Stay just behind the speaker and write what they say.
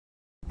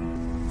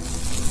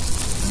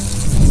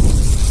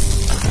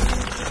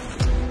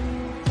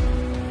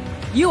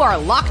You are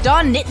Locked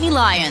On Nittany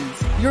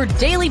Lions, your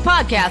daily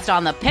podcast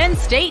on the Penn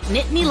State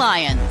Nittany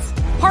Lions.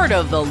 Part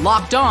of the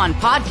Locked On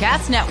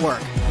Podcast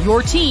Network,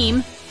 your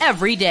team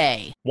every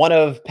day. One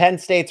of Penn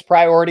State's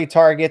priority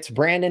targets,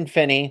 Brandon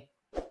Finney,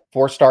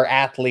 four-star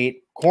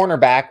athlete,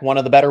 cornerback, one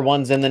of the better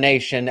ones in the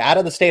nation, out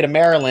of the state of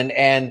Maryland,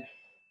 and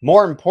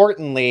more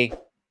importantly,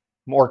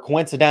 more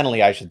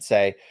coincidentally, I should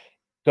say,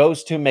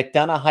 goes to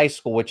McDonough High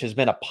School, which has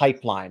been a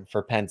pipeline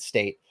for Penn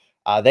State.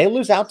 They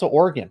lose out to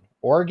Oregon.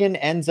 Oregon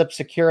ends up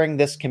securing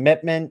this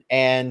commitment,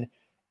 and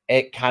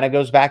it kind of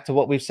goes back to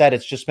what we've said.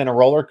 It's just been a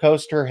roller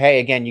coaster. Hey,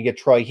 again, you get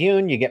Troy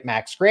Hune, you get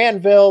Max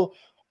Granville,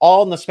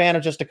 all in the span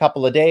of just a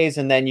couple of days,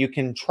 and then you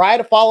can try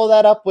to follow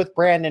that up with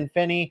Brandon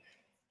Finney.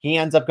 He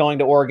ends up going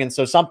to Oregon.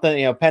 So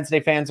something, Penn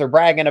State fans are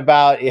bragging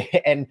about,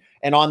 and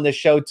on this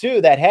show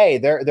too, that, hey,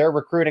 they're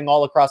recruiting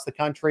all across the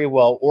country.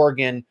 Well,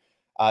 Oregon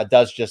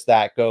does just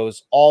that,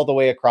 goes all the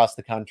way across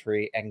the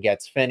country and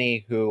gets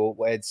Finney, who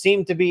would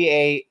seem to be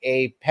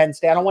a Penn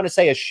State, I don't want to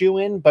say a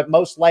shoe-in, but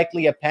most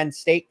likely a Penn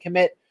State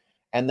commit.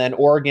 And then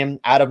Oregon,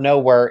 out of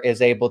nowhere,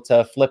 is able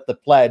to flip the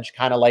pledge,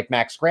 kind of like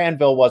Max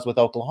Granville was with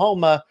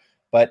Oklahoma,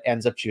 but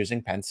ends up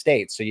choosing Penn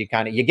State. So you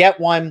get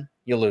one,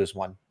 you lose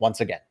one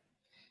once again.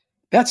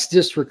 That's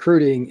just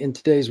recruiting in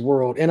today's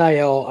world.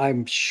 NIL,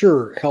 I'm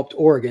sure, helped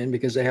Oregon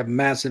because they have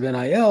massive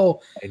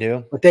NIL. They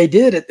do. But they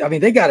did it. I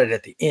mean, they got it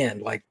at the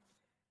end. Like,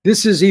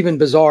 this is even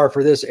bizarre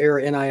for this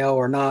era, NIL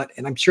or not.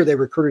 And I'm sure they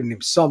recruited him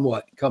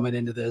somewhat coming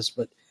into this.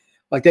 But,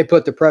 like, they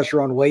put the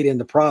pressure on Wade in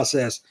the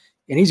process,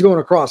 and he's going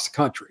across the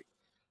country.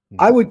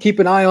 Mm-hmm. I would keep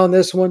an eye on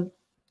this one.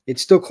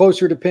 It's still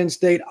closer to Penn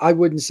State. I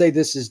wouldn't say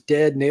this is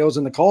dead nails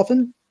in the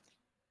coffin.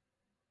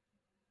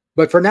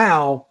 But for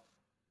now,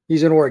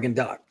 he's an Oregon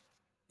Duck.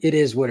 It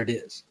is what it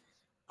is.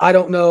 I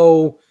don't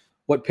know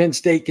what Penn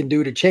State can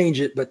do to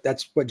change it, but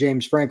that's what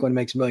James Franklin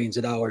makes millions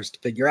of dollars to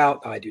figure out.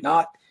 I do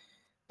not.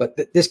 But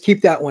just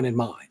keep that one in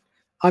mind.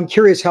 I'm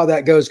curious how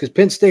that goes because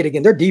Penn State,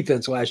 again, their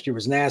defense last year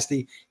was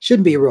nasty.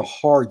 Shouldn't be a real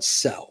hard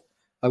sell,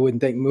 I wouldn't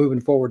think, moving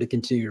forward to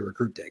continue to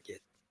recruit that kid.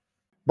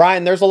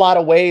 Brian, there's a lot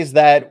of ways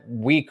that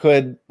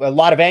a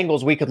lot of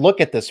angles we could look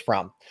at this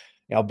from.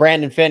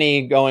 Brandon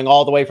Finney going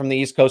all the way from the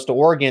East Coast to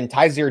Oregon.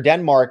 Tysier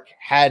Denmark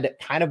had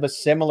kind of a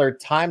similar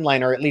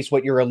timeline, or at least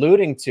what you're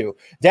alluding to.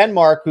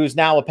 Denmark, who's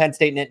now a Penn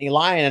State Nittany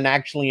Lion and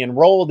actually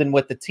enrolled in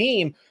with the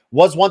team,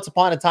 was once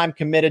upon a time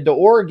committed to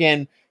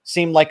Oregon,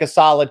 seemed like a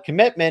solid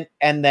commitment,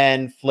 and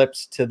then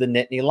flips to the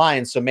Nittany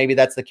Lions. So maybe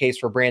that's the case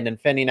for Brandon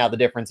Finney. Now the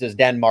difference is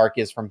Denmark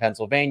is from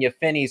Pennsylvania,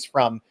 Finney's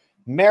from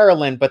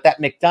Maryland, but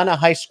that McDonough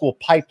High School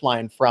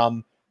pipeline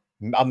from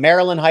a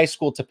Maryland high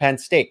school to Penn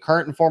State,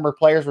 current and former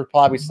players were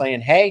probably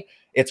saying, hey,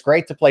 it's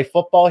great to play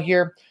football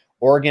here.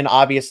 Oregon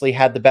obviously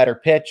had the better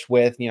pitch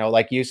with,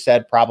 like you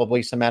said,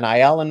 probably some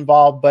NIL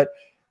involved, but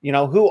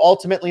who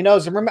ultimately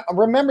knows? And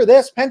remember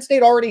this, Penn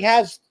State already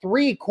has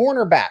 3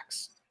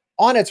 cornerbacks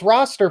on its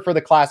roster for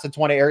the class of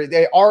 20, or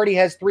it already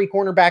has 3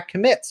 cornerback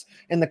commits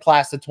in the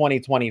class of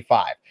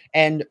 2025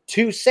 and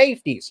 2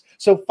 safeties.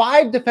 So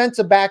 5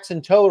 defensive backs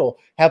in total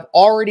have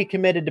already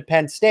committed to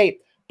Penn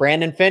State.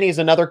 Brandon Finney is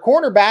another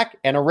cornerback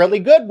and a really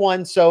good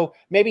one, so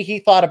maybe he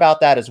thought about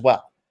that as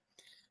well.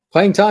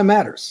 Playing time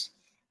matters,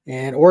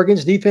 and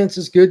Oregon's defense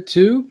is good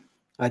too.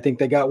 I think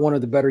they got one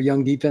of the better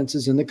young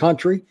defenses in the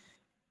country.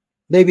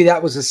 Maybe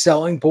that was a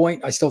selling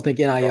point. I still think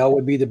NIL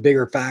would be the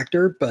bigger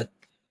factor, but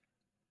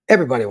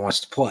everybody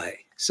wants to play.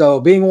 So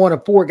being one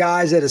of 4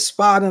 guys at a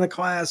spot in the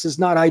class is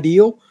not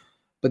ideal,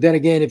 but then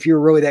again, if you're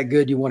really that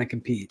good, you want to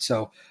compete.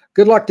 So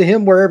good luck to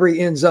him wherever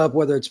he ends up,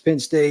 whether it's Penn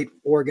State,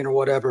 Oregon, or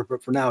whatever.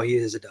 But for now, he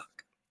is a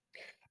Duck.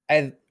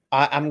 And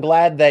I'm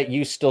glad that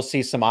you still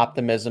see some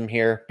optimism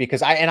here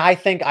because I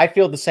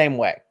feel the same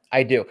way.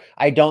 I do.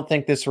 I don't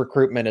think this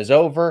recruitment is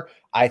over.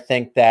 I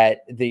think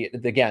that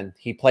again,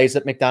 he plays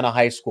at McDonough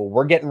High School.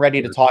 We're getting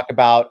ready to talk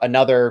about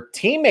another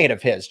teammate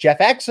of his, Jeff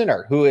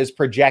Exener, who is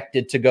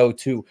projected to go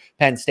to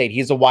Penn State.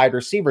 He's a wide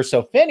receiver.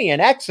 So Finney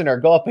and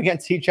Exener go up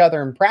against each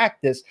other in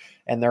practice,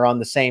 and they're on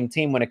the same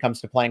team when it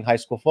comes to playing high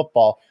school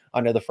football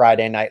under the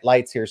Friday night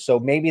lights here. So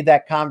maybe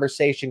that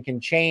conversation can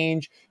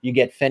change. You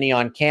get Finney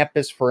on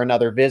campus for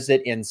another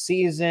visit in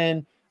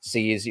season,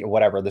 sees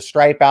whatever the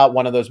stripe out,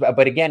 one of those.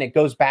 But again, it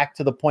goes back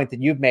to the point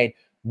that you've made,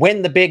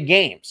 win the big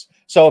games.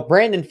 So if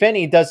Brandon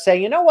Finney does say,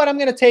 you know what, I'm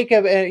going to take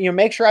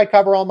make sure I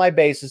cover all my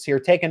bases here,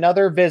 take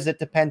another visit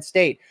to Penn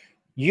State,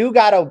 you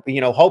got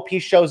to, hope he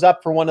shows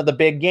up for one of the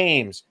big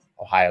games,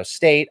 Ohio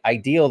State,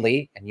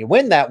 ideally, and you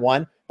win that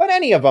one, but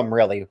any of them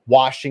really,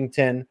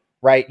 Washington,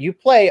 right? You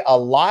play a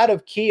lot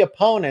of key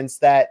opponents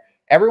that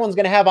everyone's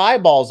going to have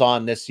eyeballs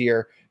on this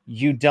year.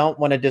 You don't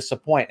want to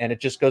disappoint. And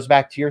it just goes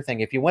back to your thing.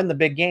 If you win the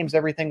big games,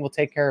 everything will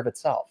take care of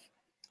itself.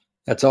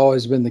 That's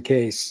always been the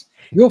case.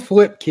 You'll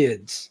flip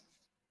kids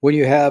when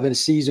you have in a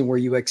season where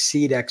you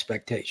exceed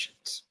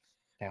expectations.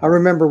 Yeah. I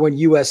remember when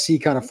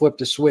USC kind of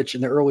flipped a switch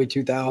in the early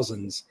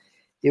 2000s.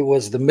 It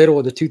was the middle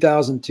of the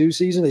 2002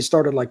 season. They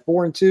started like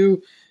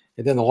 4-2,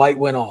 and then the light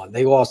went on.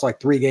 They lost like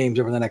 3 games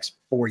over the next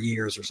 4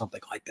 years or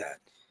something like that.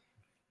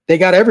 They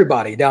got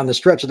everybody down the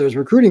stretch of those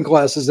recruiting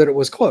classes that it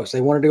was close.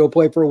 They wanted to go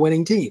play for a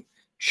winning team.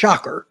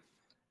 Shocker.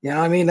 You know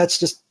what I mean? That's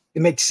just,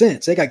 it makes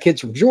sense. They got kids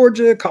from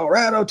Georgia,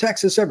 Colorado,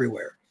 Texas,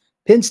 everywhere.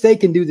 Penn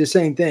State can do the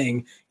same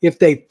thing if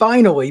they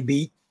finally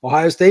beat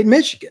Ohio State and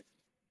Michigan.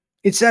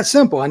 It's that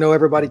simple. I know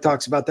everybody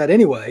talks about that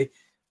anyway,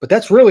 but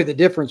that's really the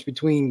difference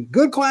between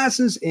good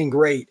classes and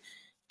great.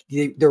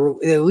 The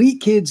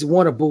elite kids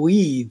want to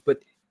believe,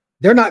 but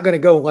they're not going to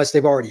go unless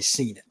they've already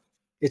seen it.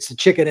 It's the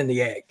chicken and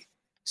the egg.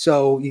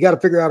 So you got to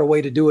figure out a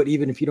way to do it,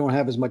 even if you don't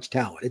have as much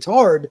talent. It's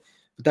hard,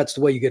 but that's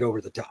the way you get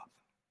over the top.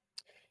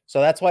 So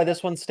that's why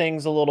this one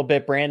stings a little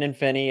bit. Brandon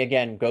Finney,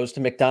 again, goes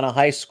to McDonough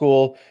High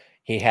School.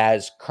 He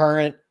has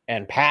current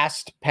and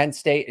past Penn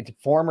State,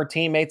 former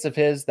teammates of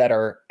his that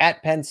are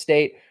at Penn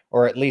State,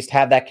 or at least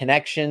have that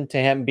connection to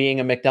him being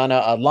a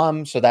McDonough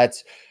alum. So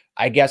that's,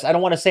 I guess, I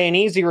don't want to say an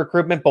easy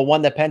recruitment, but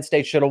one that Penn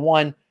State should have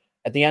won.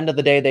 At the end of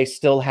the day, they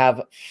still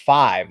have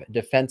 5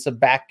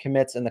 defensive back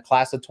commits in the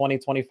class of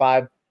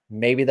 2025.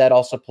 Maybe that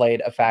also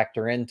played a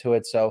factor into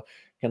it. So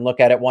you can look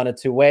at it one of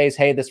two ways.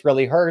 Hey, this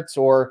really hurts,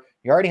 or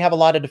you already have a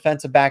lot of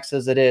defensive backs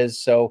as it is.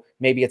 So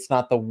maybe it's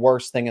not the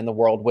worst thing in the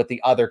world with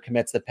the other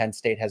commits that Penn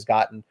State has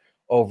gotten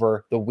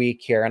over the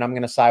week here. And I'm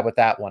going to side with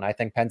that one. I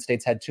think Penn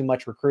State's had too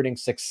much recruiting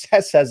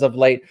success as of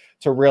late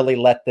to really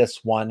let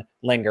this one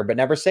linger, but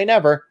never say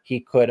never. He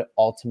could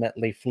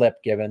ultimately flip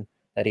given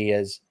that he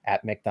is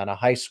at McDonough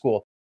High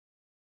School.